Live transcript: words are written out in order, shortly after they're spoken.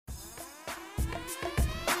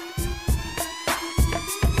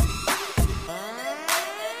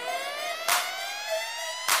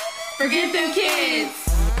Forget them kids.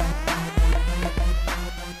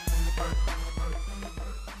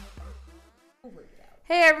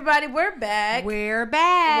 Hey everybody, we're back. We're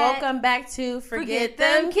back. Welcome back to Forget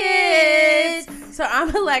Them Kids. So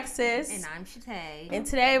I'm Alexis. And I'm Shatay. And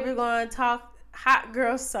today we're going to talk hot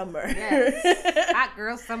girl summer. Yes. Hot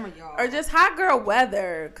girl summer, y'all. Or just hot girl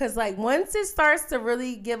weather. Because like once it starts to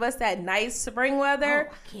really give us that nice spring weather,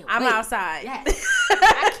 I'm outside. Yes.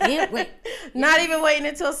 I can't wait. Not even waiting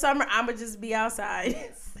until summer. I'm going to just be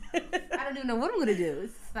outside. I don't even know what I'm going to do.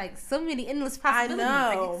 It's like so many endless possibilities.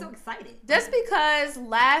 I know. I get so excited. Just because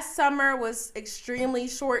last summer was extremely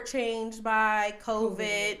shortchanged by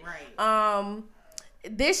COVID. Right.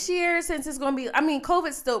 This year, since it's going to be, I mean,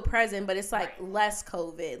 COVID's still present, but it's like less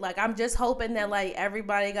COVID. Like, I'm just hoping that like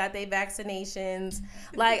everybody got their vaccinations.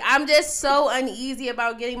 Like, I'm just so uneasy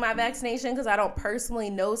about getting my vaccination because I don't personally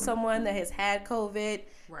know someone that has had COVID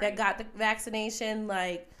that got the vaccination.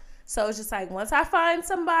 Like, so it's just like, once I find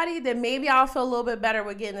somebody, then maybe I'll feel a little bit better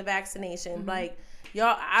with getting the vaccination. Mm-hmm. Like,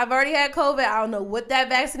 y'all, I've already had COVID. I don't know what that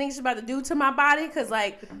vaccination is about to do to my body because,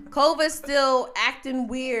 like, COVID's still acting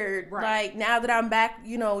weird. Right. Like, now that I'm back,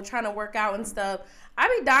 you know, trying to work out and stuff, I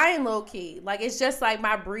be dying low-key. Like, it's just, like,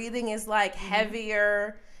 my breathing is, like,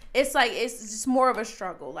 heavier. It's, like, it's just more of a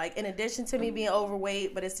struggle. Like, in addition to me being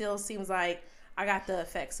overweight, but it still seems like I got the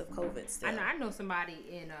effects of COVID still. I know somebody,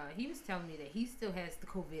 and he was telling me that he still has the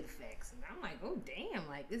COVID effects. And I'm like, oh, damn.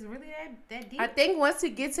 Like, is it really that deep? I think once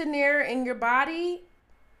it gets in there in your body,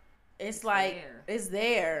 it's like, there. It's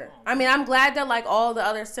there. I mean, I'm glad that, like, all the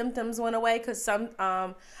other symptoms went away because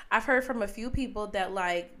I've heard from a few people that,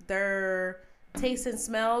 like, their taste and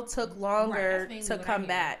smell took longer to come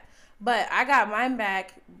back. But I got mine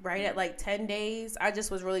back right at, like, 10 days. I just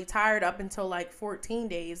was really tired up until, like, 14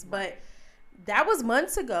 days. But that was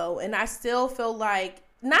months ago, and I still feel like,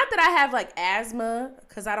 not that I have like asthma,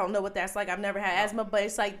 because I don't know what that's like. I've never had asthma, but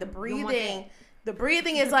it's like the breathing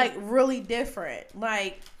is like really different.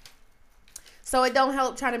 Like, so it don't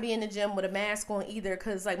help trying to be in the gym with a mask on either,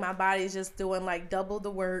 because like my body is just doing like double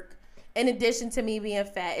the work. In addition to me being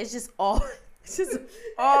fat, it's just all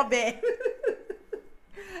bad.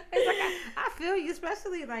 It's like I feel you,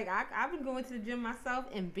 especially like I've been going to the gym myself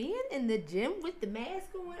and being in the gym with the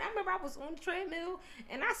mask on. I remember I was on the treadmill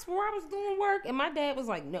and I swore I was doing work, and my dad was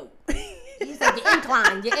like, "No," he said,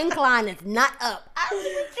 "Your incline is not up." I was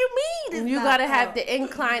like, "What you mean? You gotta have the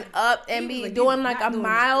incline up and be like, doing like a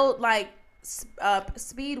mild like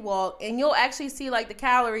speed walk, and you'll actually see like the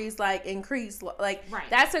calories like increase. Like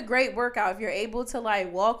that's a great workout if you're able to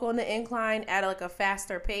like walk on the incline at like a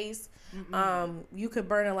faster pace. You could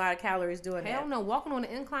burn a lot of calories doing that. Hell no, walking on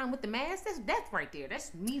the incline with the mask, that's death right there.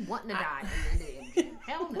 That's me wanting to die.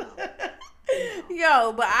 Hell no.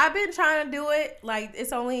 Yo, but I've been trying to do it. Like,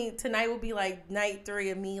 it's only, tonight will be like night 3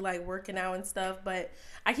 of me like working out and stuff. But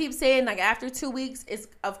I keep saying like after 2 weeks, it's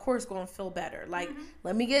of course going to feel better. Like,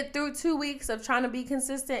 let me get through 2 weeks of trying to be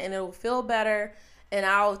consistent and it'll feel better. And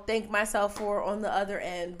I'll thank myself for on the other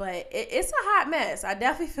end. But it's a hot mess. I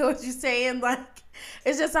definitely feel what you're saying. Like,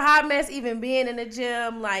 it's just a hot mess even being in the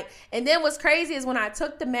gym. Like, and then what's crazy is when I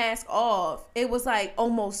took the mask off, it was like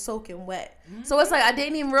almost soaking wet. So it's like I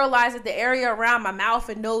didn't even realize that the area around my mouth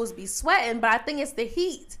and nose be sweating. But I think it's the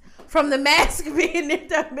heat from the mask being there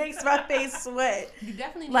that makes my face sweat. You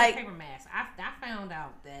definitely need a paper mask. I found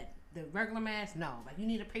out that the regular mask, no. Like, you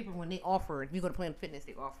need a paper when they offer. If you go to Planet Fitness,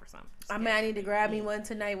 they offer something. I mean, I need to grab me one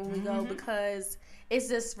tonight when we go because it's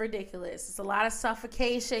just ridiculous. It's a lot of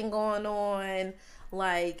suffocation going on.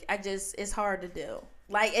 Like, it's hard to do.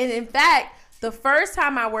 Like, and in fact, the first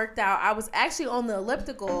time I worked out, I was actually on the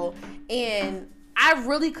elliptical, and I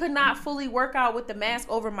really could not fully work out with the mask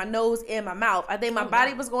over my nose and my mouth. I think my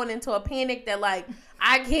body was going into a panic that like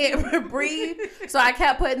I can't breathe. So I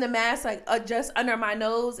kept putting the mask like just under my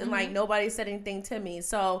nose, and like nobody said anything to me.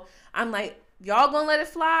 So I'm like, y'all gonna let it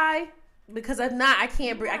fly? Because if not, I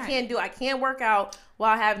can't breathe. I can't work out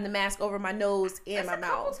while having the mask over my nose and my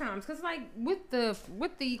mouth. A couple times, because like with the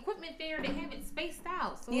equipment there, they have it spaced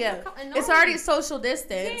out. So it's already social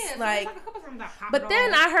distance. Yeah, like a couple times but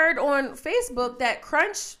then I heard on Facebook that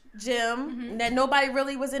Crunch Gym that nobody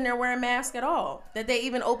really was in there wearing masks at all. That they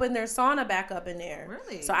even opened their sauna back up in there.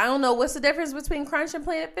 Really? So I don't know what's the difference between Crunch and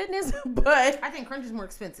Planet Fitness, but I think Crunch is more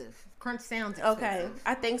expensive. Crunch sounds expensive. Okay,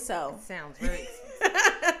 I think so. It sounds very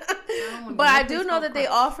expensive. But I do know that they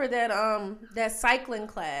offer that cycling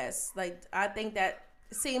class. Like, I think that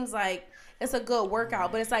seems like it's a good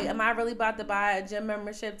workout, but it's like, am I really about to buy a gym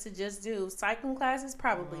membership to just do cycling classes?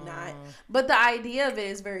 Probably not. But the idea of it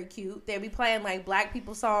is very cute. They be playing like black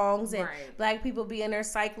people songs and black people be in there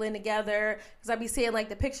cycling together. Because I be seeing like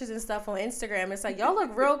the pictures and stuff on Instagram. It's like, y'all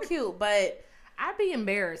look real cute, but I'd be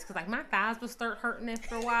embarrassed because like my thighs would start hurting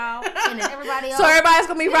after a while, and then everybody else. So everybody's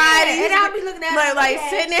gonna be riding, and I'll be looking at like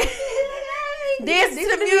sitting there. Dancing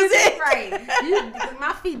to the music. Right.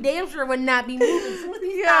 My feet damn sure would not be moving. As soon as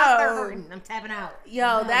these thighs start hurting, I'm tapping out.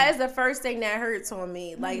 Yo, that is the first thing that hurts on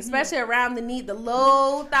me. Like, especially around the knee, the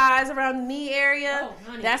low thighs around the knee area.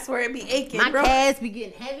 Oh, that's where it be aching. My calves be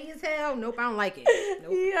getting heavy as hell. Nope, I don't like it.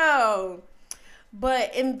 Nope. Yo.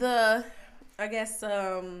 But in the, I guess,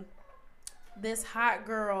 this hot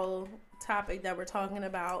girl topic that we're talking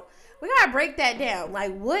about, we gotta break that down.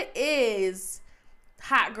 Like, what is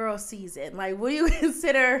hot girl season? Like, what do you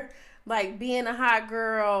consider like being a hot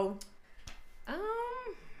girl? I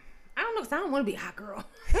don't know, because I don't want to be a hot girl.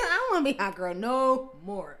 I don't want to be a hot girl no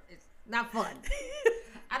more. It's not fun.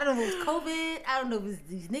 I don't know if it was COVID. I don't know if it's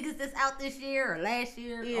these niggas that's out this year or last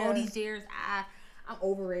year. All these years. I'm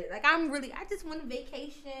over it. Like, I just want to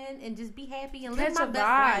vacation and just be happy and live my best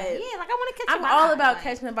life. Yeah, like, I want to catch a vibe. I'm all about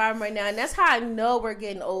catching a vibe right now. And that's how I know we're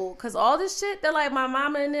getting old. Because all this shit that, like, my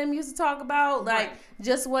mama and them used to talk about, like,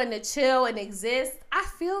 just wanting to chill and exist, I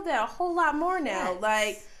feel that a whole lot more now. Yes.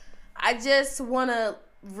 Like, I just want to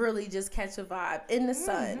really just catch a vibe in the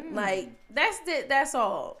sun. Mm-hmm. Like, that's it. That's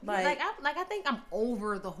all. Like, I think I'm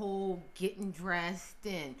over the whole getting dressed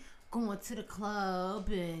and going to the club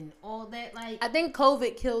and all that. Like, I think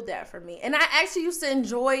COVID killed that for me, and I actually used to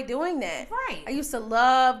enjoy doing that. Right. I used to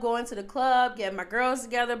love going to the club, getting my girls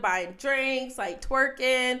together, buying drinks, like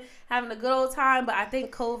twerking, having a good old time. But I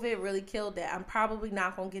think COVID really killed that. I'm probably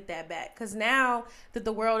not gonna get that back, because now that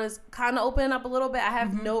the world is kind of opening up a little bit, I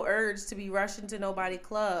have no urge to be rushing to nobody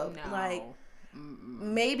club. No. Like,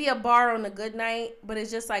 maybe a bar on a good night, but it's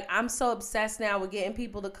just like, I'm so obsessed now with getting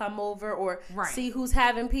people to come over or see who's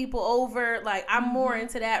having people over. Like, I'm more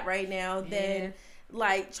into that right now than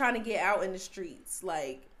like trying to get out in the streets.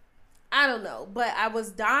 Like, I don't know, but I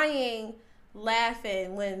was dying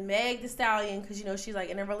laughing when Meg Thee Stallion, because you know she's like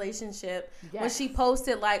in a relationship, when she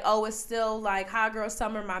posted like, oh, it's still like hot girl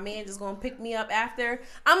summer, my man just gonna pick me up after.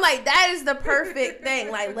 I'm like, that is the perfect thing.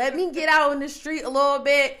 Like, let me get out in the street a little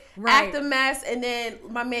bit, act a mess, and then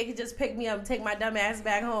my man can just pick me up and take my dumb ass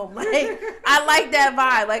back home. Like, I like that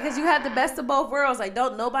vibe, like, because you have the best of both worlds. Like,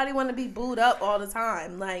 don't nobody want to be booed up all the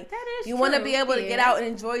time. Like, that is you want to be able to get out and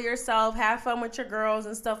enjoy yourself, have fun with your girls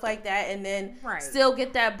and stuff like that, and then still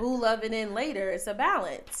get that boo loving in later. It's a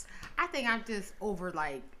balance. I think I'm just over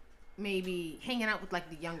like maybe hanging out with like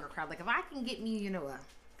the younger crowd. Like, if I can get me, you know, a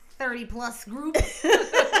 30 plus group,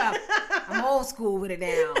 I'm old school with it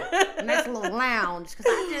now. A nice little lounge, because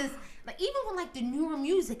I just like, even with like the newer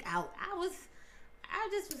music out, I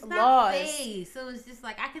just was not phased. So it's just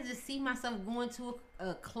like, I could just see myself going to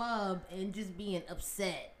a club and just being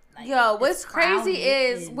upset. Like, yo, what's crazy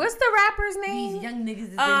is, what's the rapper's name? These young niggas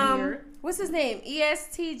is in here. What's his name?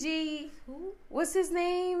 ESTG. Who? What's his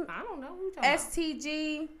name? I don't know. Who you talking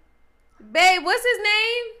STG. Babe, what's his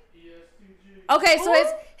name? ESTG. Okay,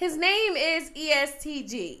 so his name is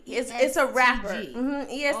ESTG. It's a rapper.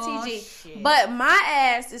 ESTG. Oh, but my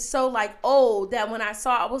ass is so like old that when I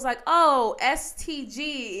saw it, I was like, oh,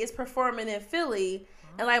 STG is performing in Philly.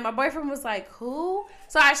 And like, my boyfriend was like, who?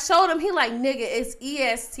 So I showed him. He like, nigga, it's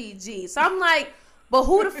ESTG. So I'm like, but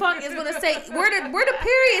who the fuck is gonna say where the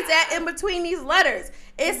periods at in between these letters?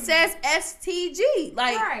 It says STG.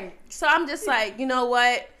 Like, so I'm just like, you know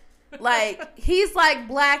what? Like, he's like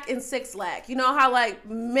Black and Six Lack. You know how like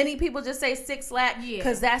many people just say Six Lack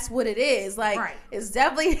because that's what it is. Like, it's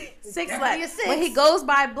definitely Six Lack when he goes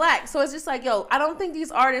by Black. So it's just like, yo, I don't think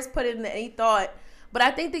these artists put it in any thought. But I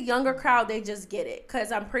think the younger crowd, they just get it.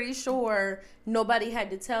 Because I'm pretty sure nobody had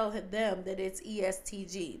to tell them that it's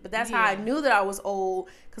ESTG. But that's how I knew that I was old.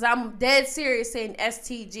 Because I'm dead serious saying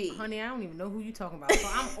STG. Honey, I don't even know who you talking about. So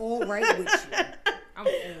I'm old right with you. I'm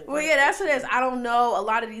old. Well, yeah, that's what it is. I don't know a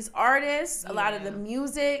lot of these artists, a lot of the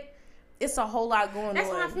music. It's a whole lot going on. That's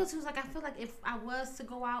what I feel too. It's like, I feel like if I was to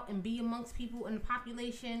go out and be amongst people in the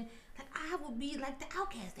population, like, I would be like the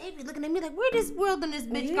outcast. They'd be looking at me like, where this world and this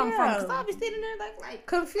bitch come from? Because I'll be sitting there like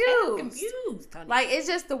confused. Honey. Like, it's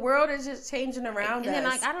just, the world is just changing around us. And then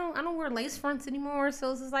like, I don't wear lace fronts anymore,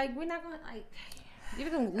 so it's just like, we're not gonna like.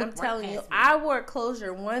 I'm telling you, I wore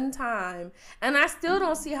closure one time, and I still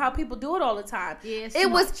don't see how people do it all the time. Yeah, it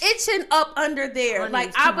was itching up under there. Honey,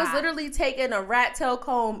 like, I was literally taking a rat tail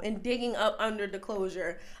comb and digging up under the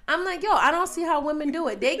closure. I'm like, yo, I don't see how women do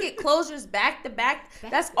it. They get closures back to back.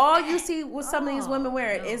 That's all you see with some of these women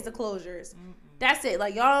wearing is the closures. That's it.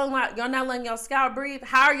 Like, y'all not letting y'all scalp breathe.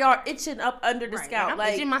 How are y'all itching up under the scalp? I'm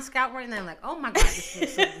like, itching my scalp right now. I'm like, oh my god, this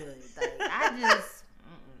feels so good. Like, I don't want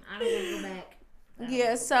to go back.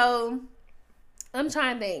 Yeah, so I'm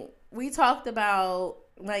trying to think. We talked about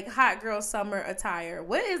like hot girl summer attire.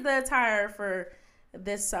 What is the attire for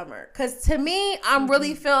this summer? Because to me, I'm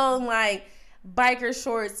really feeling like biker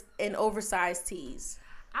shorts and oversized tees.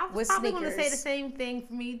 I was probably going to say the same thing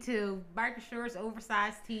for me too. Biker shorts,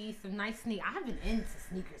 oversized tees, some nice sneakers. I've been into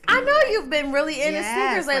sneakers lately. I know you've been really into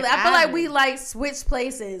sneakers lately. I feel like we like switch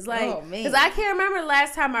places. Like, because I can't remember the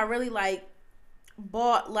last time I really like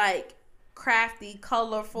bought like crafty,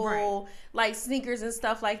 colorful like sneakers and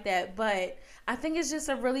stuff like that. But I think it's just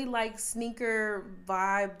a really like sneaker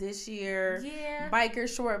vibe this year. Yeah. Biker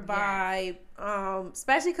short vibe.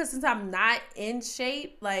 Especially because since I'm not in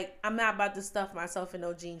shape, like I'm not about to stuff myself in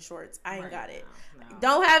no jean shorts. I ain't got it. No.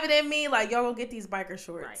 Don't have it in me. Like, y'all gonna get these biker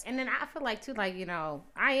shorts. Right. And then I feel like too, like, you know,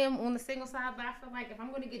 I am on the single side, but I feel like if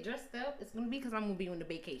I'm gonna get dressed up, it's gonna be because I'm gonna be on the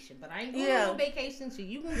vacation. But I ain't going on vacation, so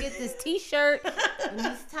you can get this t-shirt and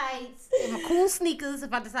these tights and my cool sneakers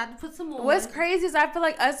if I decide to put some on. What's crazy is I feel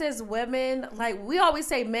like us as women, like we always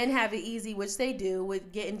say men have it easy, which they do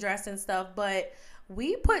with getting dressed and stuff, but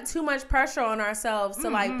we put too much pressure on ourselves to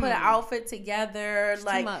like put an outfit together. It's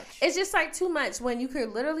like, it's just like too much when you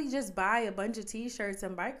could literally just buy a bunch of t-shirts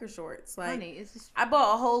and biker shorts. Like, honey, it's just... I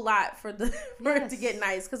bought a whole lot for it to get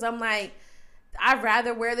nice because I'm like, I'd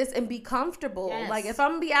rather wear this and be comfortable. Yes. Like, if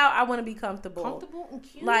I'm gonna be out, I want to be comfortable and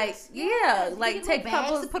cute. Like, like take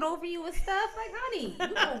bags to put over you and stuff. Like, honey,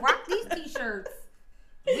 you gonna rock these t-shirts.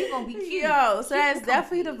 We gonna be cute. So that's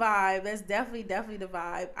definitely the vibe. That's definitely the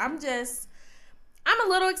vibe. I'm a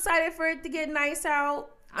little excited for it to get nice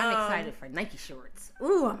out. I'm excited for Nike shorts.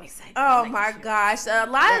 Ooh, I'm excited. Oh my gosh. A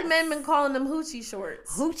lot of men been calling them hoochie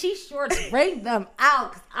shorts. Hoochie shorts, bring them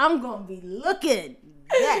out. I'm going to be looking.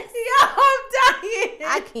 Yes. Yo, I'm dying.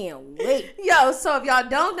 I can't wait. Yo, so if y'all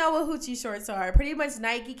don't know what hoochie shorts are, pretty much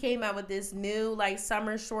Nike came out with this new like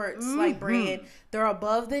summer shorts like brand. They're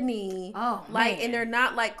above the knee. Oh, like, man. And they're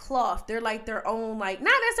not like cloth. They're like their own, like,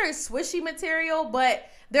 not necessarily swishy material, but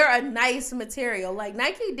they're a nice material. Like,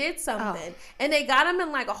 Nike did something. And they got them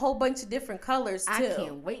in like a whole bunch of different colors too. I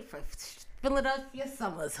can't wait for Philadelphia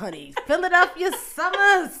summers, honey. Philadelphia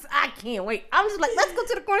summers. I can't wait. I'm just like, let's go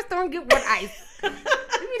to the corner store and get one ice. We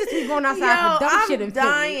just be going outside for dumb shit and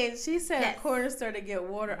dying. She said corner store to get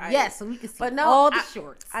water ice. Yes, so we can see all the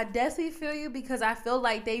shorts. I definitely feel you because I feel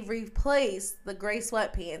like they've replaced the gray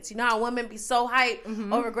sweatpants. You know how women be so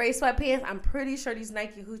hyped over gray sweatpants? I'm pretty sure these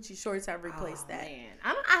Nike hoochie shorts have replaced that. Man.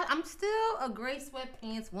 I'm still a gray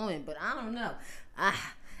sweatpants woman, but I don't know.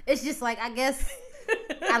 It's just like, I guess...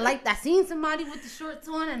 I seen somebody with the shorts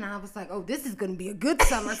on and I was like, oh, this is gonna be a good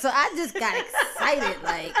summer. So I just got excited,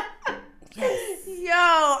 like, yes.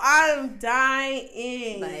 Yo, I'm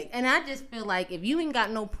dying. Like, and I just feel like if you ain't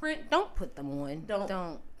got no print, don't put them on.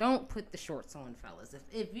 Don't put the shorts on, fellas.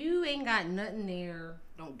 If you ain't got nothing there,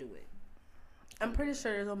 don't do it. I'm pretty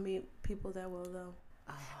sure there's gonna be people that will though.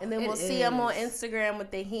 And then we'll see them on Instagram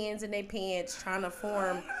with their hands in their pants trying to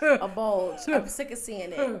form a bulge. I'm sick of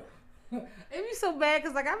seeing it. It be so bad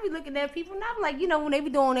because, like, I be looking at people and I'm like, you know, when they be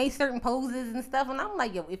doing a certain poses and stuff, and I'm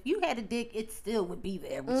like, yo, if you had a dick, it still would be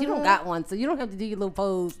there, but you don't got one, so you don't have to do your little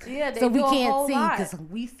pose. Yeah, so we can't see because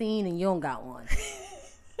we seen and you don't got one.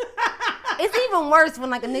 It's even worse when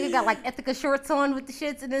like a nigga got like Ethika shorts on with the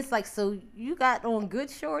shits, and it's like, so you got on good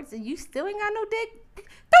shorts and you still ain't got no dick.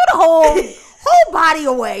 Throw the whole body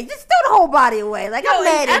away. Just throw the whole body away. Like, I'm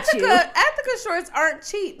mad at you. Ethika shorts aren't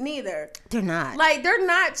cheap neither. They're not. Like, they're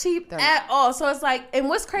not cheap at all. So it's like, and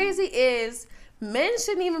what's crazy is men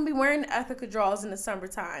shouldn't even be wearing Ethika drawers in the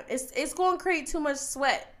summertime. It's going to create too much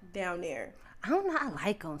sweat down there. I don't know. I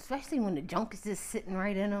like them, especially when the junk is just sitting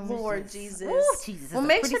right in them. Lord Jesus. Ooh, Jesus. Well,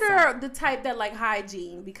 make sure they're the type that like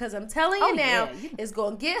hygiene, because I'm telling you now, it's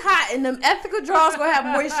going to get hot and them Ethika drawers going to have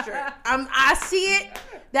moisture. I see it.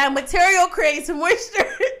 That material creates moisture.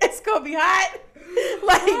 It's going to be hot.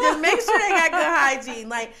 Like, just make sure they got good hygiene.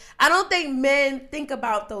 Like, I don't think men think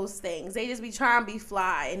about those things. They just be trying to be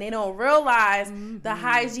fly, and they don't realize the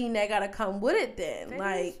hygiene that got to come with it then. Like,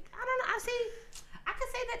 I don't know. I could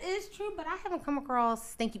say that is true, but I haven't come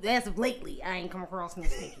across stinky. As of lately, I ain't come across no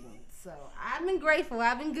stinky ones. So I've been grateful.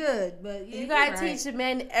 I've been good. But yeah, you gotta teach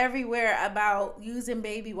men everywhere about using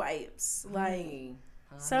baby wipes. Like,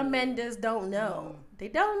 some men just don't know. They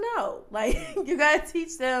don't know. Like, you gotta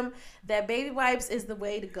teach them that baby wipes is the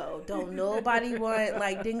way to go. Don't nobody want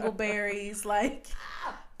like dingleberries like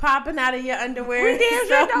popping out of your underwear. We damn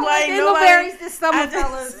sure don't like dingleberries this summer,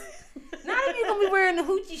 fellas. Not if you're gonna be wearing the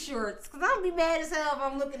hoochie shorts, cause I'm gonna be mad as hell if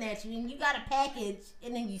I'm looking at you and you got a package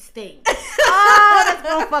and then you stink. Oh, that's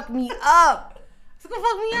gonna fuck me up. It's gonna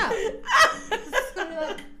fuck me up. It's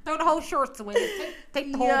gonna throw the whole shorts away.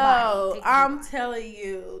 Take the whole body. I'm telling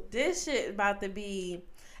you, this shit about to be.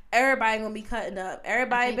 Everybody gonna be cutting up.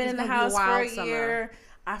 Everybody been in the house for a year.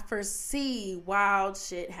 I foresee wild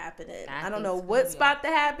shit happening. I don't know what's about to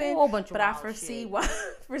happen, but I foresee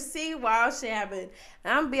wild shit happening.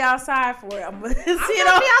 And I'm gonna be outside for it. I'm gonna be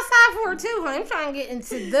outside for it too, honey. I'm trying to get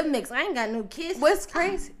into the mix. I ain't got no kids. What's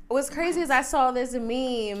crazy is I saw this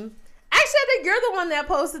meme. Actually, I think you're the one that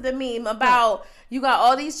posted the meme about you got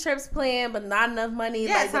all these trips planned, but not enough money.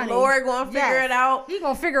 Yes, like, the Lord gonna figure it out. He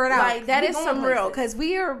gonna figure it out. Like, that is some real. Because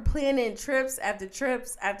we are planning trips after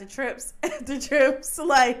trips after trips after trips.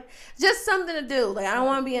 Like, just something to do. Like, I don't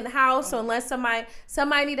want to be in the house. So unless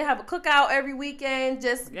somebody need to have a cookout every weekend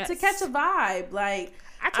just to catch a vibe. Like,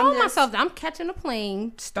 I told myself that I'm catching a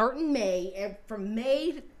plane starting May, and from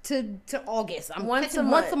May to August. I'm once a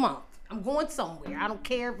month. I'm going somewhere. I don't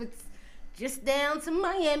care if it's just down to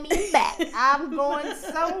Miami and back. I'm going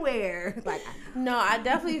somewhere. Like, no, I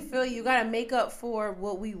definitely feel you gotta make up for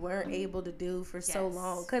what we weren't able to do for so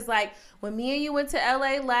long. Cause like when me and you went to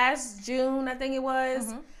LA last June, I think it was.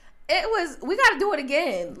 We gotta do it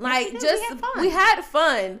again. Like, we had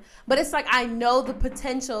fun, but it's like I know the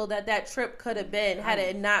potential that trip could have been had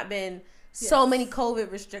it not been so many COVID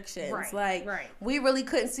restrictions. We really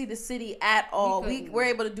couldn't see the city at all. We were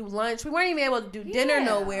able to do lunch. We weren't even able to do dinner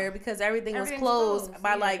nowhere because everything was closed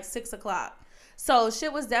by like 6:00. So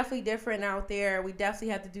shit was definitely different out there. We definitely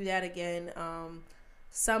have to do that again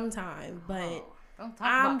sometime. But don't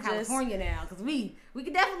talk about California now, because we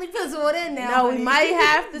could definitely pencil it in now. No, we might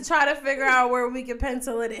have to try to figure out where we can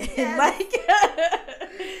pencil it in.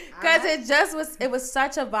 Because it was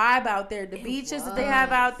such a vibe out there. The beaches that they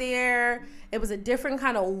have out there, it was a different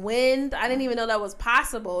kind of wind. I didn't even know that was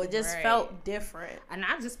possible. It just felt different. And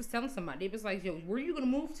I just was telling somebody, it was like, yo, where are you going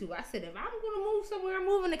to move to? I said, if I'm going to move somewhere, I'm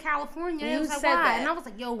moving to California. And you said that. And I was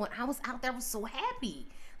like, yo, when I was out there, I was so happy.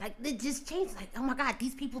 Like, it just changed. Like, oh my God,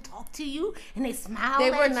 these people talk to you and they smile. They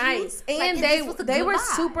were nice. And like, they were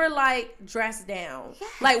super, like, dressed down. Yes.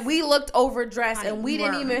 Like, we looked overdressed and we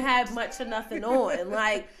didn't even have much of nothing on.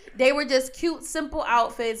 Like, they were just cute, simple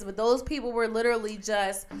outfits, but those people were literally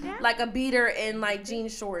just like a beater and like jean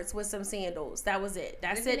shorts with some sandals. That was it.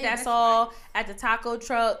 That's it. That's all. At the taco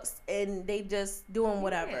trucks, and they just doing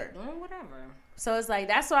whatever. So it's like,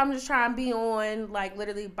 that's what I'm just trying to be on, like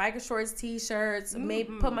literally biker shorts, t-shirts,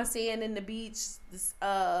 maybe put my sand in the beach,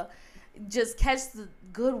 just catch the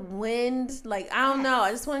good wind. Like, I don't know.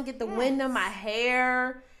 I just want to get the wind in my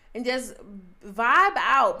hair and just vibe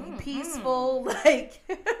out, be peaceful. Like,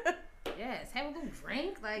 have a little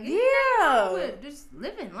drink. Like, just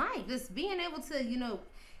living life, just being able to,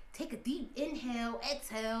 take a deep inhale,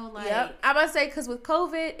 exhale. Like, I'm about to say, because with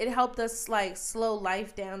COVID, it helped us like slow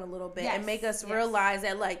life down a little bit and make us realize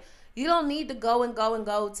that like you don't need to go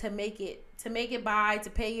to make it by, to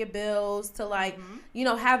pay your bills, to like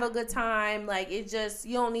have a good time. Like, it just,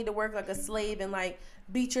 you don't need to work like a slave and like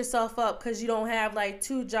beat yourself up because you don't have like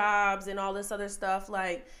 2 jobs and all this other stuff.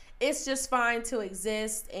 Like, it's just fine to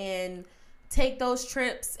exist and take those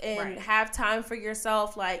trips and have time for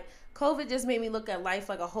yourself. Like, COVID just made me look at life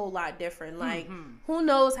like a whole lot different. Like, who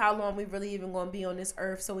knows how long we really even going to be on this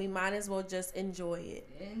earth, so we might as well just enjoy it.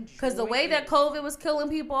 Because the way that COVID was killing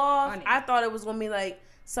people off, I thought it was going to be like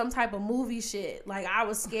some type of movie shit. Like, I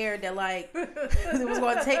was scared that like it was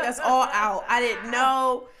going to take us all out. I didn't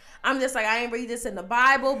know. I'm just like, I ain't read this in the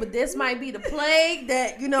Bible, but this might be the plague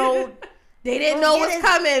that, they didn't know was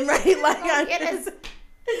coming, right? Like,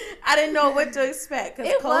 I didn't know what to expect.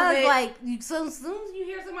 It COVID, was like, as soon as you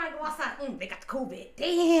hear somebody go outside, they got the COVID.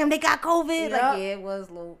 Damn, they got COVID. Like, it was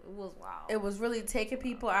wild. It was really taking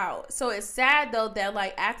people out. So it's sad though that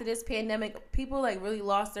like after this pandemic, people like really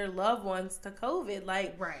lost their loved ones to COVID.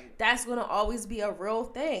 Like, that's gonna always be a real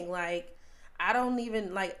thing. Like, I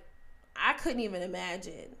couldn't even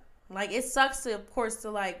imagine. Like, it sucks to, of course,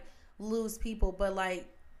 to like lose people, but like,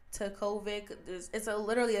 to COVID, it's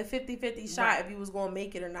literally a 50-50 shot if you was going to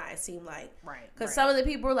make it or not, it seemed like. Because some of the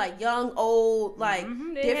people were like young, old, like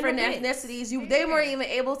different ethnicities. They weren't even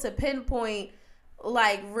able to pinpoint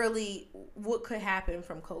like really what could happen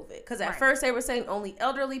from COVID. Because at first they were saying only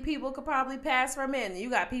elderly people could probably pass from it, and you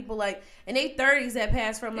got people like in their 30s that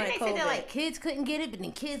passed from like COVID. They said that like kids couldn't get it, but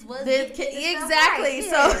then kids was exactly.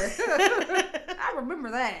 So I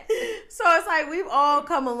remember that. So it's like we've all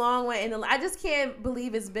come a long way, and I just can't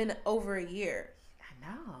believe it's been over a year. I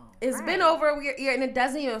know. It's been over a year, and it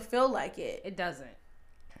doesn't even feel like it. It doesn't.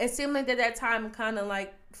 It seemed like that time kind of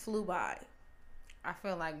like flew by. I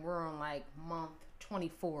feel like we're on like month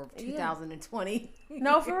 24 of 2020.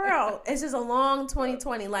 No, for real. It's just a long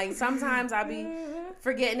 2020. Like sometimes I be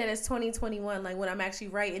forgetting that it's 2021. Like when I'm actually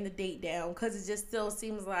writing the date down, because it just still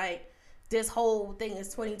seems like this whole thing is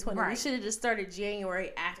 2020. Right. We should have just started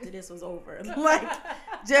January after this was over. Like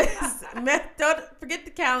just don't forget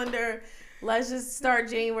the calendar. Let's just start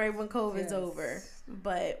January when COVID's over.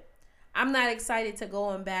 But I'm not excited to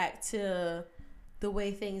going back to the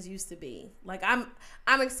way things used to be. Like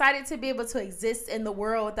I'm excited to be able to exist in the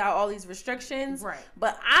world without all these restrictions. Right.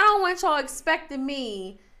 But I don't want y'all expecting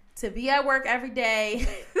me to be at work every day.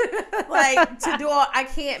 Like to do all, I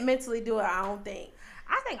can't mentally do it, I don't think.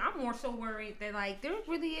 I think I'm more so worried that like there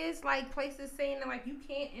really is like places saying that like you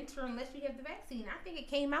can't enter unless you have the vaccine. I think it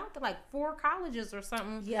came out to like 4 colleges or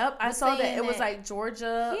something. Yep, I saw that it was like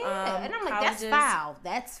Georgia. Yeah, and I'm like, colleges. That's foul.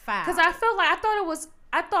 That's foul. Because I feel like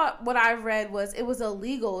I thought what I read was it was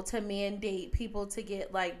illegal to mandate people to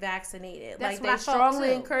get like vaccinated. That's like they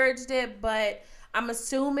strongly encouraged it, but I'm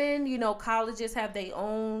assuming, you know, colleges have their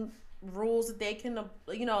own rules that they can,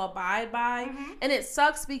 you know, abide by. Mm-hmm. And it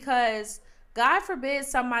sucks because God forbid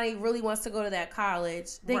somebody really wants to go to that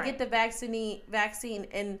college. They get the vaccine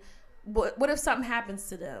and what if something happens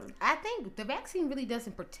to them? I think the vaccine really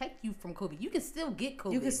doesn't protect you from COVID. You can still get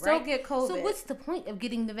COVID. You can still get COVID. So what's the point of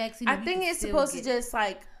getting the vaccine? I think it's supposed to just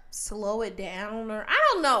like slow it down, or I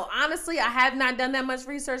don't know. Honestly, I have not done that much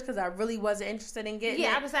research because I really wasn't interested in getting it.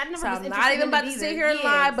 I never was I'm not even about to sit here and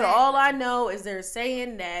lie, exactly. But all I know is they're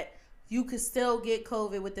saying that you could still get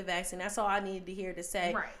COVID with the vaccine. That's all I needed to hear to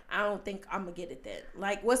say. Right. I don't think I'm going to get it then.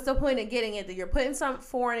 Like, what's the point of getting it? That you're putting something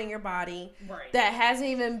foreign in your body that hasn't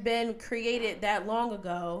even been created that long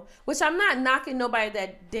ago, which I'm not knocking nobody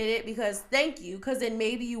that did it because thank you, because then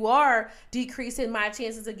maybe you are decreasing my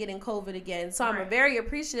chances of getting COVID again. So I'm very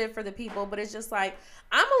appreciative for the people, but it's just like,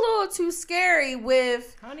 I'm a little too scary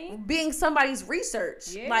with being somebody's research.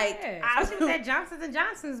 Yeah. Like, especially with that Johnson &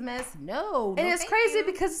 Johnson's mess. No, and it's crazy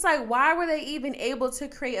because it's like, why were they even able to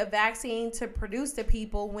create a vaccine to produce to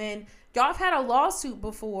people when y'all have had a lawsuit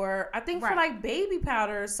before? I think for like baby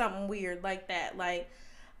powder or something weird like that. Like,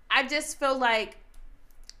 I just feel like,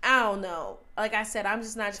 I don't know. Like I said, I'm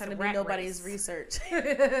just not trying to be nobody's research. Called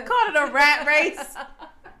it a rat race.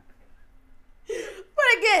 But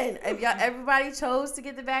again, if everybody chose to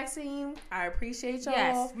get the vaccine, I appreciate y'all.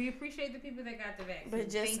 Yes, we appreciate the people that got the vaccine.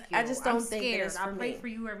 But Thank you. I just don't think that it's for I pray me. for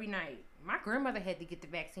you every night. My grandmother had to get the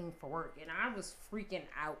vaccine for work, and I was freaking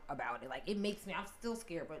out about it. Like, it makes me, I'm still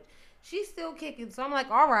scared, but she's still kicking. So I'm like,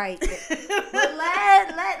 all right, but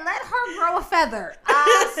let her grow a feather.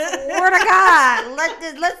 I swear to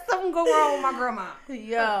God, let something go wrong with my grandma.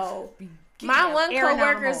 Yo. My one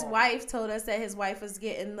coworker's wife told us that his wife was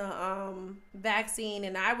getting the vaccine,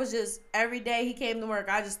 and I was just, every day he came to work,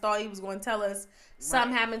 I just thought he was going to tell us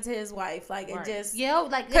something happened to his wife. Like, it just,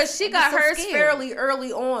 because she got hers fairly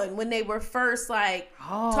early on when they were first like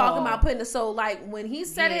talking about putting it. So like when he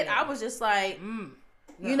said it, I was just like,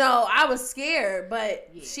 you know, I was scared, but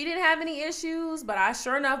she didn't have any issues. But I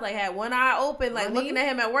sure enough like had one eye open, like looking at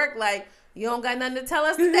him at work, like, you don't got nothing to tell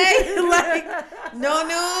us today? Like, no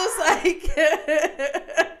news? Like,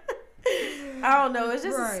 I don't know. It's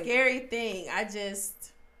just a scary thing. I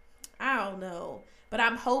don't know. But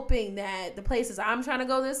I'm hoping that the places I'm trying to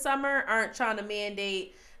go this summer aren't trying to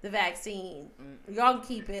mandate the vaccine. Y'all can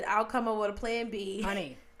keep it. I'll come up with a plan B.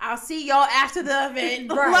 Honey. I'll see y'all after the event.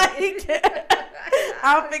 Like,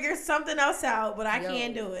 I'll figure something else out, but I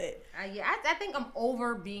can't do it. I think I'm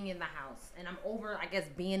over being in the house, and I'm over, I guess,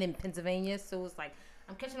 being in Pennsylvania. So it's like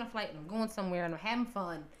I'm catching a flight and I'm going somewhere and I'm having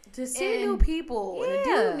fun to see new people and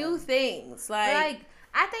to do new things. Like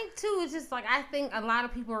I think too, it's just like I think a lot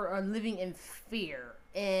of people are living in fear,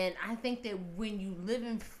 and I think that when you live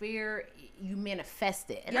in fear, you manifest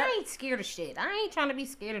it. And I ain't scared of shit. I ain't trying to be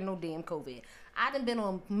scared of no damn COVID. I done been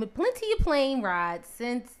on plenty of plane rides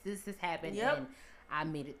since this has happened. And I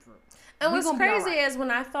made it through. And what's crazy is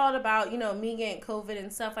when I thought about, me getting COVID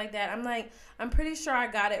and stuff like that, I'm like, I'm pretty sure I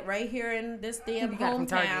got it right here in this damn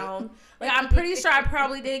hometown. Like, I'm pretty sure I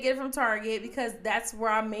probably did get it from Target because that's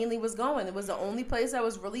where I mainly was going. It was the only place that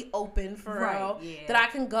was really open for real that I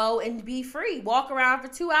can go and be free. Walk around for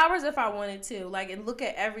 2 hours if I wanted to, like, and look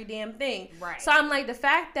at every damn thing. Right. So I'm like, the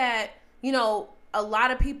fact that, a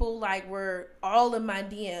lot of people like were all in my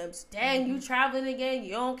DMs. Dang, you traveling again?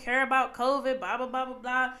 You don't care about COVID, blah, blah, blah, blah,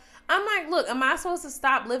 blah. I'm like, look, am I supposed to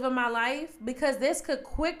stop living my life? Because this could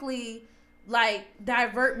quickly, like,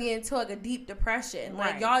 divert me into, like, a deep depression.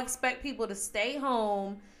 Like, y'all expect people to stay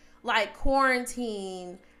home, like,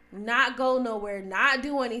 quarantine, not go nowhere, not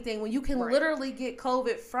do anything, when you can literally get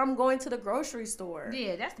COVID from going to the grocery store.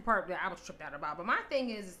 Yeah, that's the part that I was tripped out about. But my thing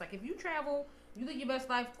is, it's like, if you travel, you live your best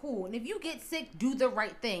life, cool. And if you get sick, do the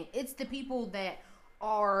right thing. It's the people that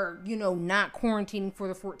are, not quarantining for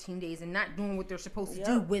the 14 days and not doing what they're supposed to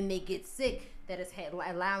do when they get sick that is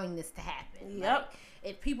allowing this to happen. Yep. Like,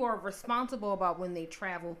 if people are responsible about when they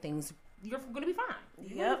travel, you're going to be fine.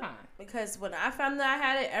 Yep. Be fine. Because when I found that I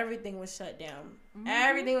had it, everything was shut down. Mm-hmm.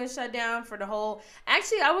 Everything was shut down for the whole...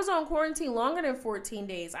 Actually, I was on quarantine longer than 14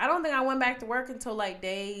 days. I don't think I went back to work until like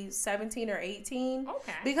day 17 or 18.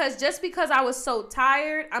 Okay. Because I was so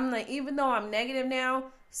tired, I'm like, even though I'm negative now,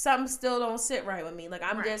 something still don't sit right with me. Like,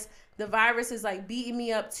 I'm just... The virus is like beating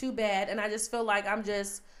me up too bad, and I just feel like I'm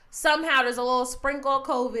just... Somehow there's a little sprinkle of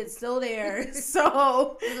COVID still there.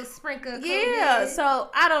 So there's a sprinkle of COVID. Yeah. So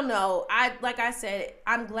I don't know. Like I said,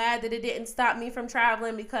 I'm glad that it didn't stop me from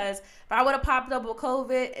traveling, because if I would have popped up with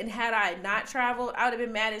COVID and had I not traveled, I would have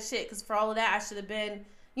been mad as shit, because for all of that, I should have been,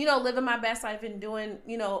 living my best life and doing,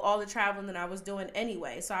 all the traveling that I was doing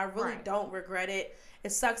anyway. So I really don't regret it.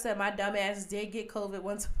 It sucks that my dumb ass did get COVID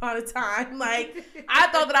once upon a time. Like, I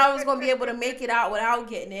thought that I was going to be able to make it out without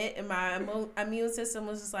getting it. And my immune system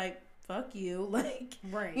was just like, fuck you. Like,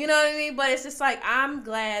 you know what I mean? But it's just like, I'm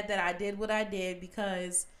glad that I did what I did,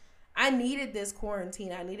 because I needed this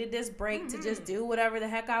quarantine. I needed this break to just do whatever the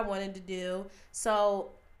heck I wanted to do.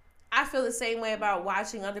 So I feel the same way about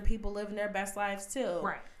watching other people living their best lives too.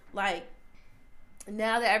 Right. Like,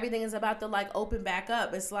 now that everything is about to like open back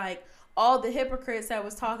up, it's like, all the hypocrites that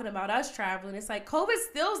was talking about us traveling, it's like, COVID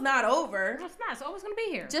still's not over. No, it's not. It's always going to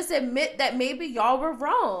be here. Just admit that maybe y'all were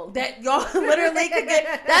wrong. That y'all literally could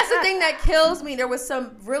get... That's the thing that kills me. There was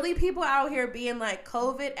some really people out here being like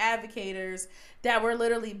COVID advocators that were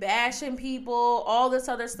literally bashing people, all this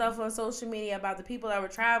other stuff on social media about the people that were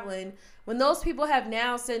traveling, when those people have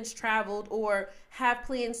now since traveled or have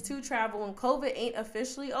plans to travel, and COVID ain't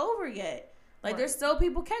officially over yet. Like, there's still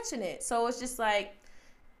people catching it. So it's just like,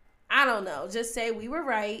 I don't know. Just say we were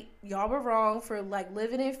right. Y'all were wrong for like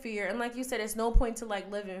living in fear. And like you said, it's no point to like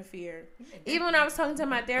live in fear. Even when I was talking to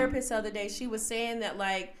my therapist the other day, she was saying that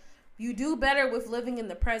like you do better with living in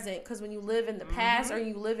the present, because when you live in the past or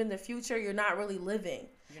you live in the future, you're not really living.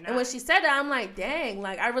 And when she said that, I'm like, dang,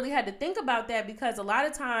 like I really had to think about that, because a lot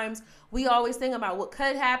of times we always think about what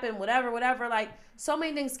could happen, whatever. Like, so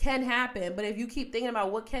many things can happen. But if you keep thinking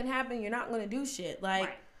about what can happen, you're not going to do shit.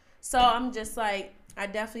 Like, so I'm just like, I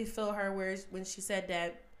definitely feel her when she said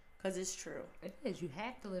that, because it's true. It is. You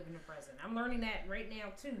have to live in the present. I'm learning that right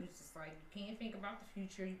now, too. It's just like, you can't think about the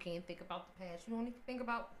future. You can't think about the past. You don't need to think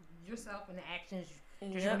about yourself and the actions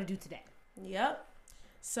you're going to do today. Yep.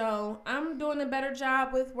 So I'm doing a better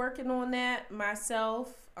job with working on that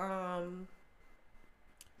myself.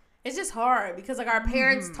 It's just hard, because like our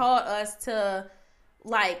parents taught us to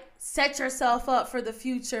like set yourself up for the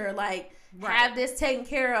future. Like, have this taken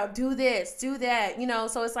care of, do this, do that,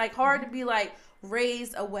 so it's like hard to be like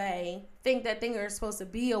raised away, think that things are supposed to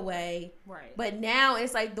be away. Right. But now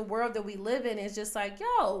it's like the world that we live in is just like,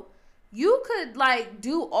 yo, you could like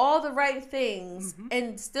do all the right things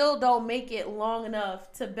and still don't make it long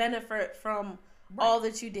enough to benefit from all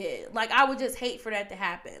that you did. Like, I would just hate for that to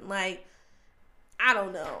happen. Like, I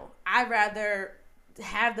don't know. I'd rather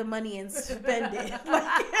have the money and spend it.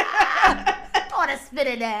 I want to spit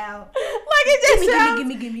it now. Like,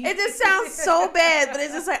 it just sounds so bad, but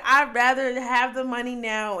it's just like, I'd rather have the money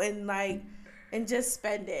now and just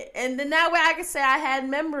spend it. And then that way I can say I had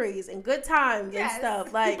memories and good times and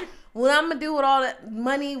stuff. Like, what I'm gonna do with all that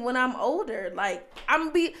money when I'm older? Like,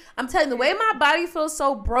 I'm telling you, the way my body feels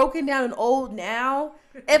so broken down and old now,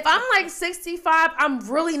 if I'm like 65, I'm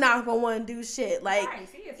really not gonna want to do shit. Like,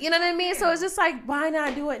 you know what I mean? So it's just like, why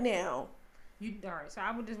not do it now? All right, so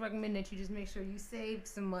I would just recommend that you just make sure you save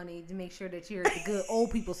some money to make sure that you're at the good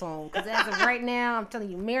old people's home. Because as of right now, I'm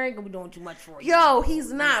telling you, Mary gonna be doing too much for you. Yo,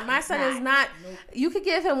 he's not. My son is not. Nope. You could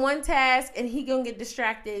give him one task and he gonna get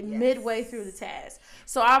distracted midway through the task.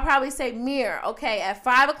 So I'll probably say, Mir, okay, at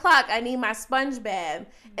 5 o'clock I need my sponge bath,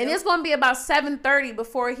 and it's gonna be about 7:30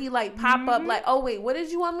 before he like pop up like, oh wait, what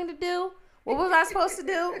did you want me to do? What was I supposed to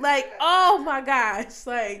do? Like, oh my gosh,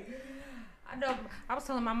 like. I know. I was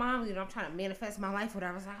telling my mom, I'm trying to manifest my life,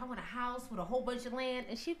 whatever. I was like, I want a house with a whole bunch of land,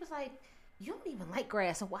 and she was like, you don't even like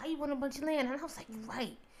grass, so why you want a bunch of land? And I was like, you're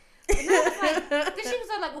right. And I was like, then she was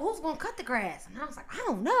like, well, who's gonna cut the grass? And I was like, I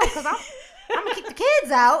don't know, because I'm gonna kick the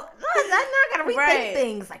kids out. No, I gotta rethink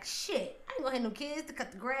things. Like, shit, I ain't gonna have no kids to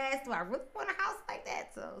cut the grass. Do I really want a house like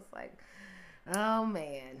that? So it's like, oh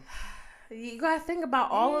man. You gotta think about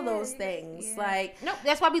all of those things. Yeah. Like, nope,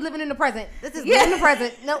 that's why we living in the present. This is living in the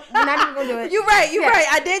present. Nope, we're not even gonna do it. You're right.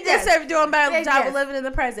 I did just say we're doing a better job of living in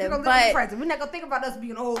the present. We're gonna live in the present. We're not gonna think about us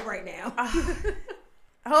being old right now.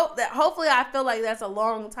 Hopefully, I feel like that's a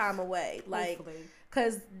long time away. Like,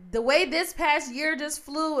 because the way this past year just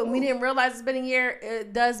flew, and we didn't realize it's been a year,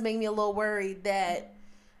 it does make me a little worried that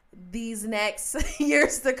these next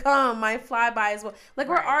years to come might fly by as well. Like,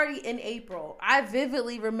 we're already in April. I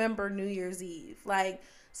vividly remember New Year's Eve. Like,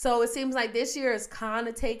 so it seems like this year is kind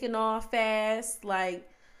of taking off fast. Like,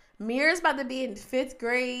 Mir's about to be in 5th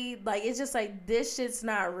grade. Like, it's just like, this shit's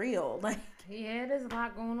not real. Like, yeah, there's a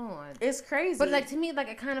lot going on. It's crazy. But, like, to me, like,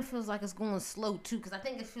 it kind of feels like it's going slow, too, because I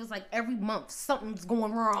think it feels like every month something's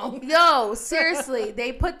going wrong. Yo, seriously,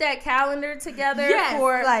 they put that calendar together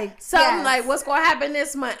for, like, something like what's going to happen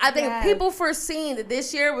this month. I think people foreseen that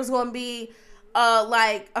this year was going to be,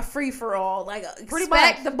 like, a free-for-all. Like,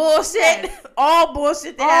 expect the bullshit. All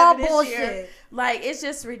bullshit to happen this year. Like, it's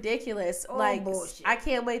just ridiculous. All like, bullshit. I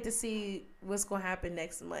can't wait to see what's going to happen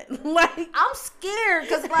next month. Like, I'm scared,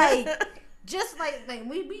 because, like... Just like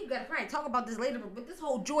we gotta probably talk about this later, but this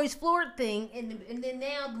whole George Floyd thing, and then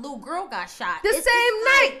now the little girl got shot. The same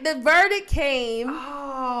night the verdict came,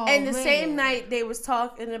 and the man. same night they was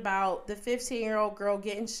talking about the 15-year-old girl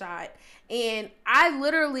getting shot, and I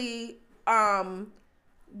literally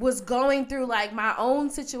was going through like my own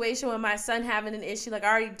situation with my son having an issue, like I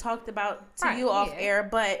already talked about to you off air,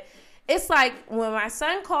 but. It's like when my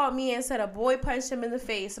son called me and said a boy punched him in the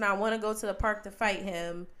face, and I want to go to the park to fight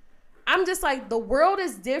him. I'm just like, the world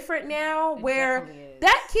is different now where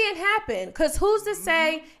that can't happen. Because who's to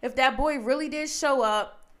say if that boy really did show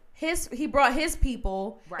up, he brought his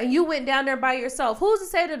people, and you went down there by yourself. Who's to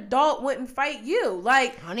say the adult wouldn't fight you?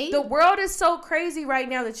 Like, honey, the world is so crazy right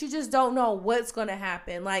now that you just don't know what's going to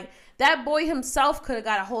happen. Like, that boy himself could have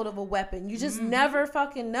got a hold of a weapon. You just never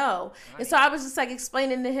fucking know. And so I was just like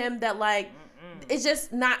explaining to him that like, it's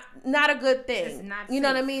just not a good thing. You know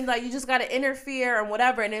what I mean? Like, you just got to interfere and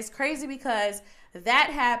whatever. And it's crazy because that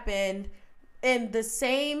happened in the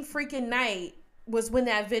same freaking night was when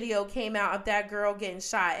that video came out of that girl getting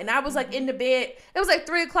shot. And I was like in the bed. It was like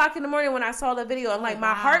 3 o'clock in the morning when I saw the video. And like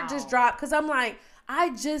my heart just dropped because I'm like,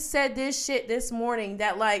 I just said this shit this morning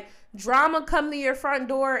that like drama come to your front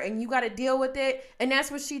door and you got to deal with it. And that's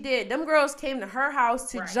what she did. Them girls came to her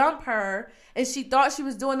house to jump her. And she thought she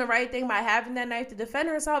was doing the right thing by having that knife to defend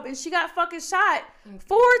herself. And she got fucking shot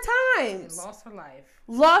 4 times. And lost her life.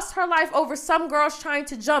 Lost her life over some girls trying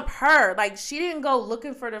to jump her. Like, she didn't go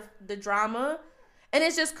looking for the drama. And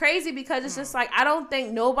it's just crazy because it's just like, I don't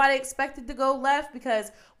think nobody expected to go left,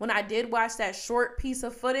 because when I did watch that short piece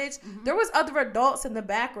of footage, there was other adults in the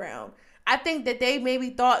background. I think that they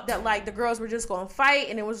maybe thought that like the girls were just going to fight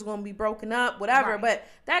and it was going to be broken up, whatever. But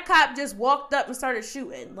that cop just walked up and started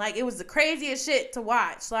shooting. Like, it was the craziest shit to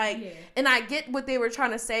watch. Like, and I get what they were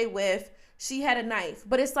trying to say with she had a knife,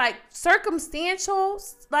 but it's like circumstantial.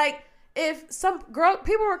 Like, if some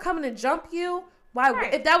people were coming to jump you,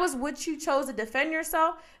 why? If that was what you chose to defend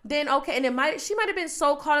yourself, then okay. And she might have been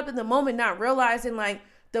so caught up in the moment, not realizing like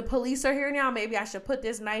the police are here now. Maybe I should put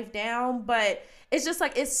this knife down. But it's just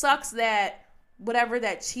like, it sucks that whatever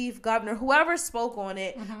that chief governor, whoever spoke on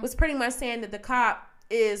it, was pretty much saying that the cop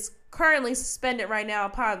is currently suspended right now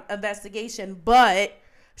upon investigation, but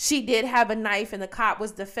she did have a knife and the cop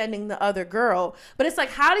was defending the other girl. But it's like,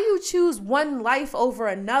 how do you choose one life over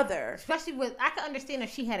another? Especially with, I can understand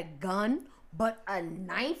if she had a gun, but a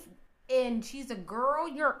knife, and she's a girl,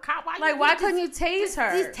 you're a cop. Why couldn't you tase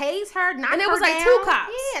her? Just tase her, knock her down. And it was like 2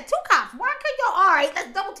 cops. Yeah, 2 cops. Why couldn't y'all? All right,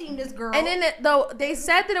 let's double team this girl. And then though they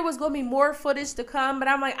said that it was going to be more footage to come, but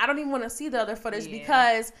I'm like, I don't even want to see the other footage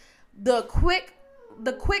because the quick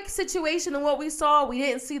situation and what we saw, we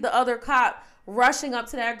didn't see the other cop rushing up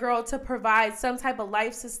to that girl to provide some type of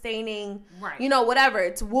life-sustaining, Right. you know, whatever.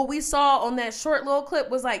 It's what we saw on that short little clip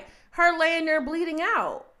was like her laying there bleeding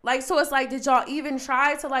out. Like, so it's like, did y'all even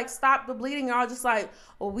try to like stop the bleeding? Y'all just like,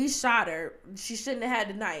 well, we shot her. She shouldn't have had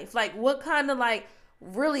the knife. Like, what kind of like,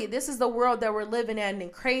 really, this is the world that we're living in,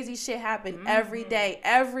 and crazy shit happen every day,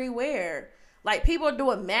 everywhere. Like, people are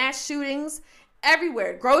doing mass shootings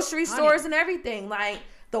everywhere, grocery stores and everything. Like,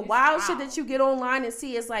 the wild shit that you get online and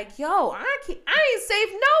see is like, yo, I ain't safe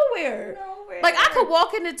nowhere. Like, I could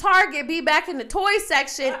walk into Target, be back in the toy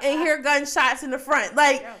section, and hear gunshots in the front.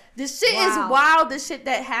 Like, the shit is wild, the shit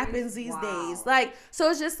that happens these days. Like, so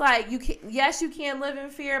it's just like, you can't live in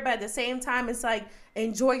fear, but at the same time, it's like,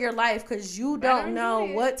 enjoy your life, because you don't know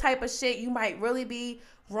what type of shit you might really be,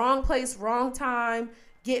 wrong place, wrong time,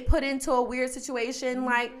 get put into a weird situation.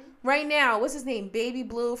 Like, right now, what's his name? Baby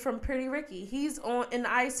Blue from Pretty Ricky. He's in the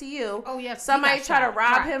ICU. Oh, yes. Somebody tried to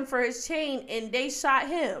rob him for his chain, and they shot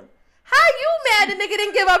him. How you mad the nigga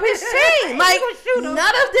didn't give up his chain? Like, none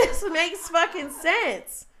of this makes fucking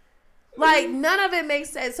sense. Like, none of it makes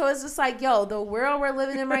sense. So it's just like, yo, the world we're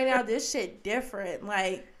living in right now, this shit different.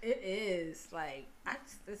 Like, it is. Like,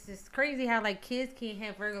 it's just crazy how like kids can't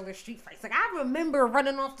have regular street fights. Like, I remember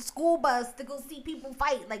running off the school bus to go see people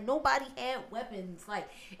fight. Like, nobody had weapons. Like,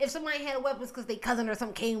 if somebody had weapons because their cousin or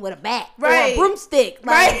something came with a bat or a broomstick,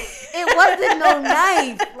 like, it wasn't no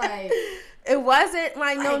knife. Like, it wasn't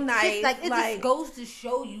like no knife. Like, it just goes to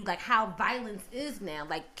show you like how violence is now.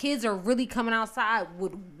 Like, kids are really coming outside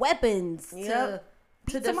with weapons to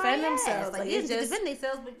defend themselves. Like, it's just, to defend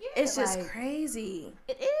themselves, but it's just crazy.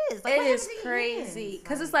 It is. Like, it is crazy.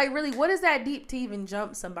 Because it's like, really, what is that deep to even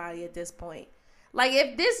jump somebody at this point? Like,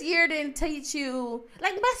 if this year didn't teach you...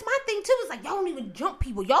 Like, that's my thing, too. It's like, y'all don't even jump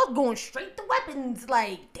people. Y'all going straight to weapons.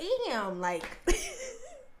 Like, damn. Like,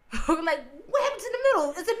 like, what happened in the middle?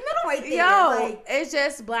 It's in the middle right there. Yo, like, it's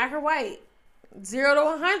just black or white. 0 to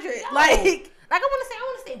 100. Yo, like, I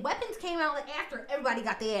want to say weapons came out like after everybody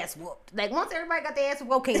got their ass whooped. Like, once everybody got their ass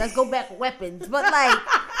whooped, okay, let's go back with weapons. But like,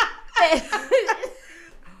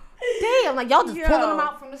 damn, like y'all just pulling them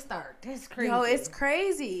out from the start. That's crazy. Yo, it's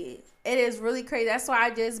crazy. It is really crazy. That's why I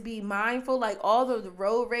just be mindful. Like, all the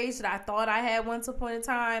road rage that I thought I had once upon a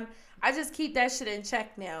time, I just keep that shit in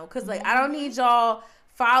check now. Because, like, I don't need y'all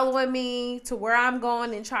following me to where I'm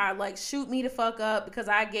going and try to, like, shoot me the fuck up because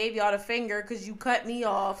I gave y'all the finger because you cut me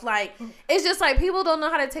off. Like, it's just like people don't know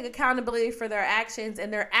how to take accountability for their actions,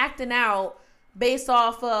 and they're acting out based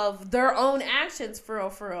off of their own actions, for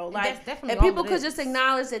real. Like, if people could just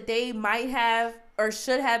acknowledge that they might have or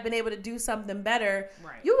should have been able to do something better,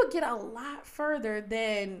 you would get a lot further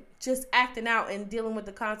than just acting out and dealing with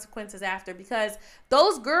the consequences after. Because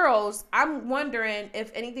those girls, I'm wondering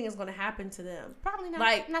if anything is going to happen to them. Probably not.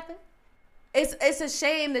 Like, nothing. It's a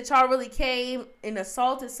shame that y'all really came and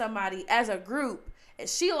assaulted somebody as a group, and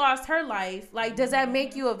she lost her life. Like, does that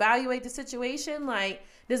make you evaluate the situation? Like,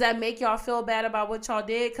 does that make y'all feel bad about what y'all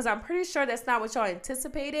did? Because I'm pretty sure that's not what y'all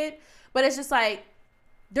anticipated. But it's just like,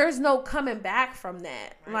 there's no coming back from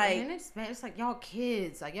that. Like, and it's like y'all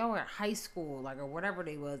kids, like y'all were in high school, like, or whatever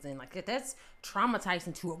they was in. Like, that's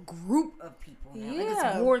traumatizing to a group of people now. Like,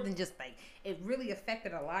 it's more than just like, it really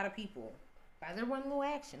affected a lot of people by their one little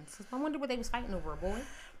actions. I wonder what they was fighting over, boy.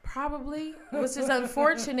 Probably, which is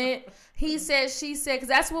unfortunate. He said, she said, because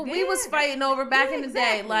that's what we was fighting over back in the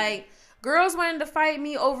day. Like, girls wanted to fight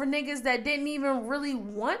me over niggas that didn't even really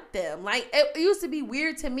want them. Like, it used to be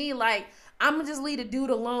weird to me. Like, I'm gonna just leave a dude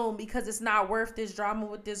alone because it's not worth this drama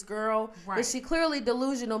with this girl. Right. But she clearly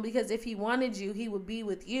delusional, because if he wanted you, he would be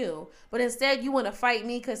with you. But instead, you want to fight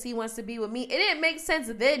me because he wants to be with me. It didn't make sense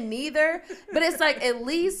then neither. But it's like, at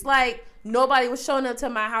least like nobody was showing up to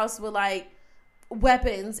my house with like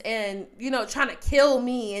weapons and, you know, trying to kill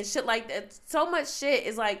me and shit like that. So much shit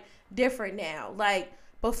is like different now. Like,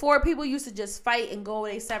 before, people used to just fight and go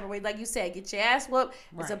their separate ways. Like you said, get your ass whooped.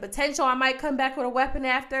 There's a potential I might come back with a weapon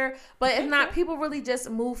after. But if not, people really just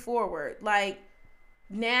move forward. Like,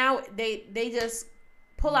 now they just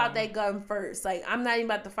pull out that gun first. Like, I'm not even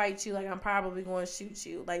about to fight you. Like, I'm probably going to shoot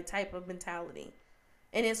you. Like, type of mentality.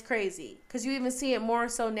 And it's crazy. Because you even see it more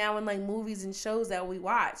so now in, like, movies and shows that we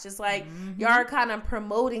watch. It's like, y'all are kind of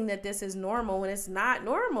promoting that this is normal when it's not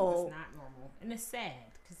normal. It's not normal. And it's sad.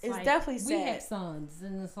 It's like, definitely sad. We have sons,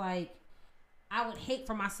 and it's like, I would hate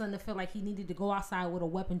for my son to feel like he needed to go outside with a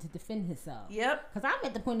weapon to defend himself. Yep. Because I'm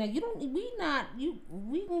at the point that we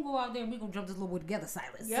gonna go out there and we gonna jump this little boy together,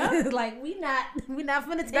 Silas. Yep. Like we not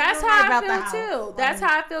finna take That's no how life I out the feel house. too. That's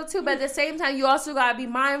how I feel too. But at the same time, you also gotta be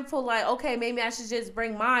mindful. Like, okay, maybe I should just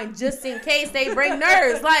bring mine just in case they bring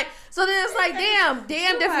theirs. Like, so then it's like,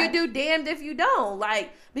 damned if you do, damned if you don't.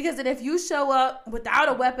 Like, because then if you show up without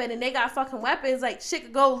a weapon and they got fucking weapons, like shit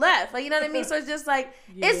could go left. Like, you know what I mean? So it's just like,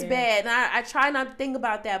 it's bad. And I try not to think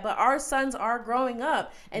about that. But our sons are growing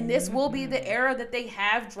up. And this will be the era that they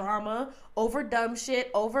have drama over dumb shit,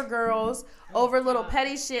 over girls, over little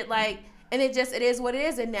petty shit. Like, and it is what it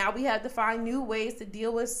is. And now we have to find new ways to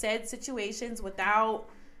deal with said situations without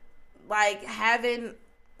like having,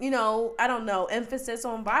 I don't know, emphasis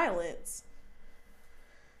on violence.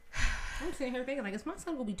 I'm sitting here thinking, like, is my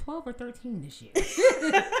son gonna be 12 or 13 this year? Because,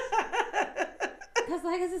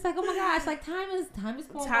 like, it's just like, oh my gosh, like, time is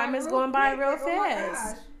going by real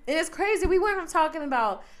fast. And it's crazy. We went from talking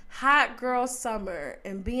about hot girl summer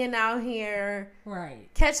and being out here, right,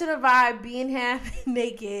 catching a vibe, being half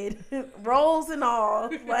naked, rolls and all.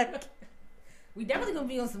 Like, we definitely gonna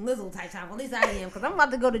be on some Lizzo type time. At least I am, because I'm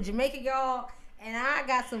about to go to Jamaica, y'all. And I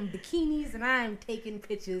got some bikinis, and I am taking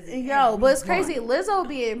pictures. Yo, but it's crazy. Lizzo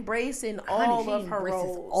be embracing all of her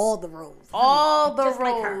roles. All the roles. All the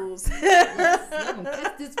roles. Like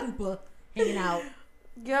yes, this pooper hanging out.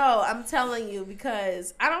 Yo, I'm telling you,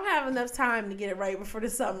 because I don't have enough time to get it right before the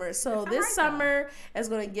summer. So this summer is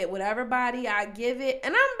going to get whatever body I give it.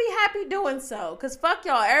 And I'm going to be happy doing so. Because fuck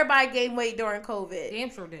y'all, everybody gained weight during COVID.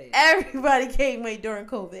 Damn sure did. Everybody gained weight during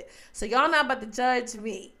COVID. So y'all not about to judge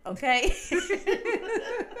me, okay?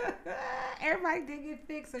 Everybody did get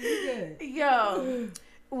fixed, so you good. Yo,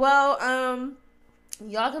 well,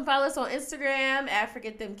 y'all can follow us on Instagram at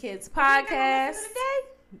Forget Them Kids Podcast.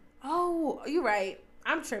 Oh, you're right.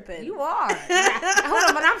 I'm tripping. You are. Hold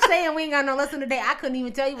on, but I'm saying we ain't got no lesson today. I couldn't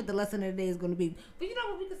even tell you what the lesson of the day is going to be. But you know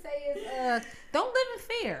what we could say is, don't live in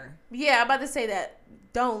fear. Yeah, I'm about to say that.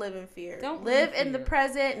 Don't live in fear. Don't live in the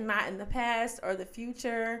present, not in the past or the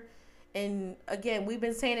future. And again, we've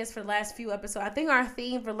been saying this for the last few episodes. I think our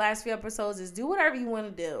theme for the last few episodes is do whatever you want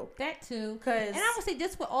to do. That too. And I would say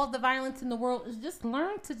just with all the violence in the world is just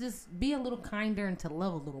learn to just be a little kinder and to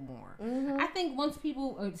love a little more. Mm-hmm. I think once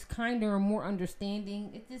people are just kinder and more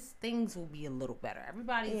understanding, things will be a little better.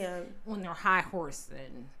 Everybody's on their high horse,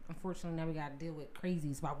 and unfortunately now we got to deal with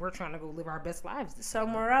crazies while we're trying to go live our best lives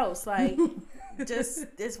somewhere else. Like, just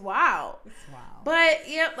it's wild. It's wild. But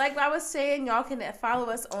yeah, like I was saying, y'all can follow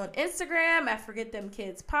us on Instagram at Forget Them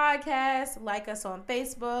Kids Podcast. Like us on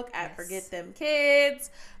Facebook at Forget Them Kids.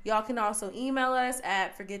 Y'all can also email us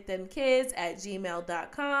at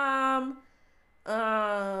forgetthemkids@gmail.com.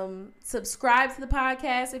 Subscribe to the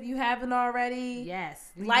podcast if you haven't already. Yes.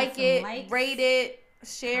 Like it, rate it,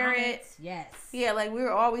 share it. Yes. Yeah, like we're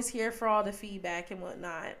always here for all the feedback and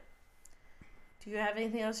whatnot. Do you have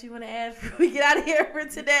anything else you want to add before we get out of here for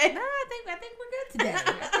today? No, I think we're good today. I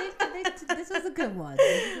think this was a good one.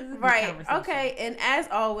 Right. Okay. And as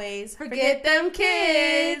always, forget them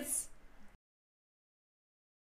kids.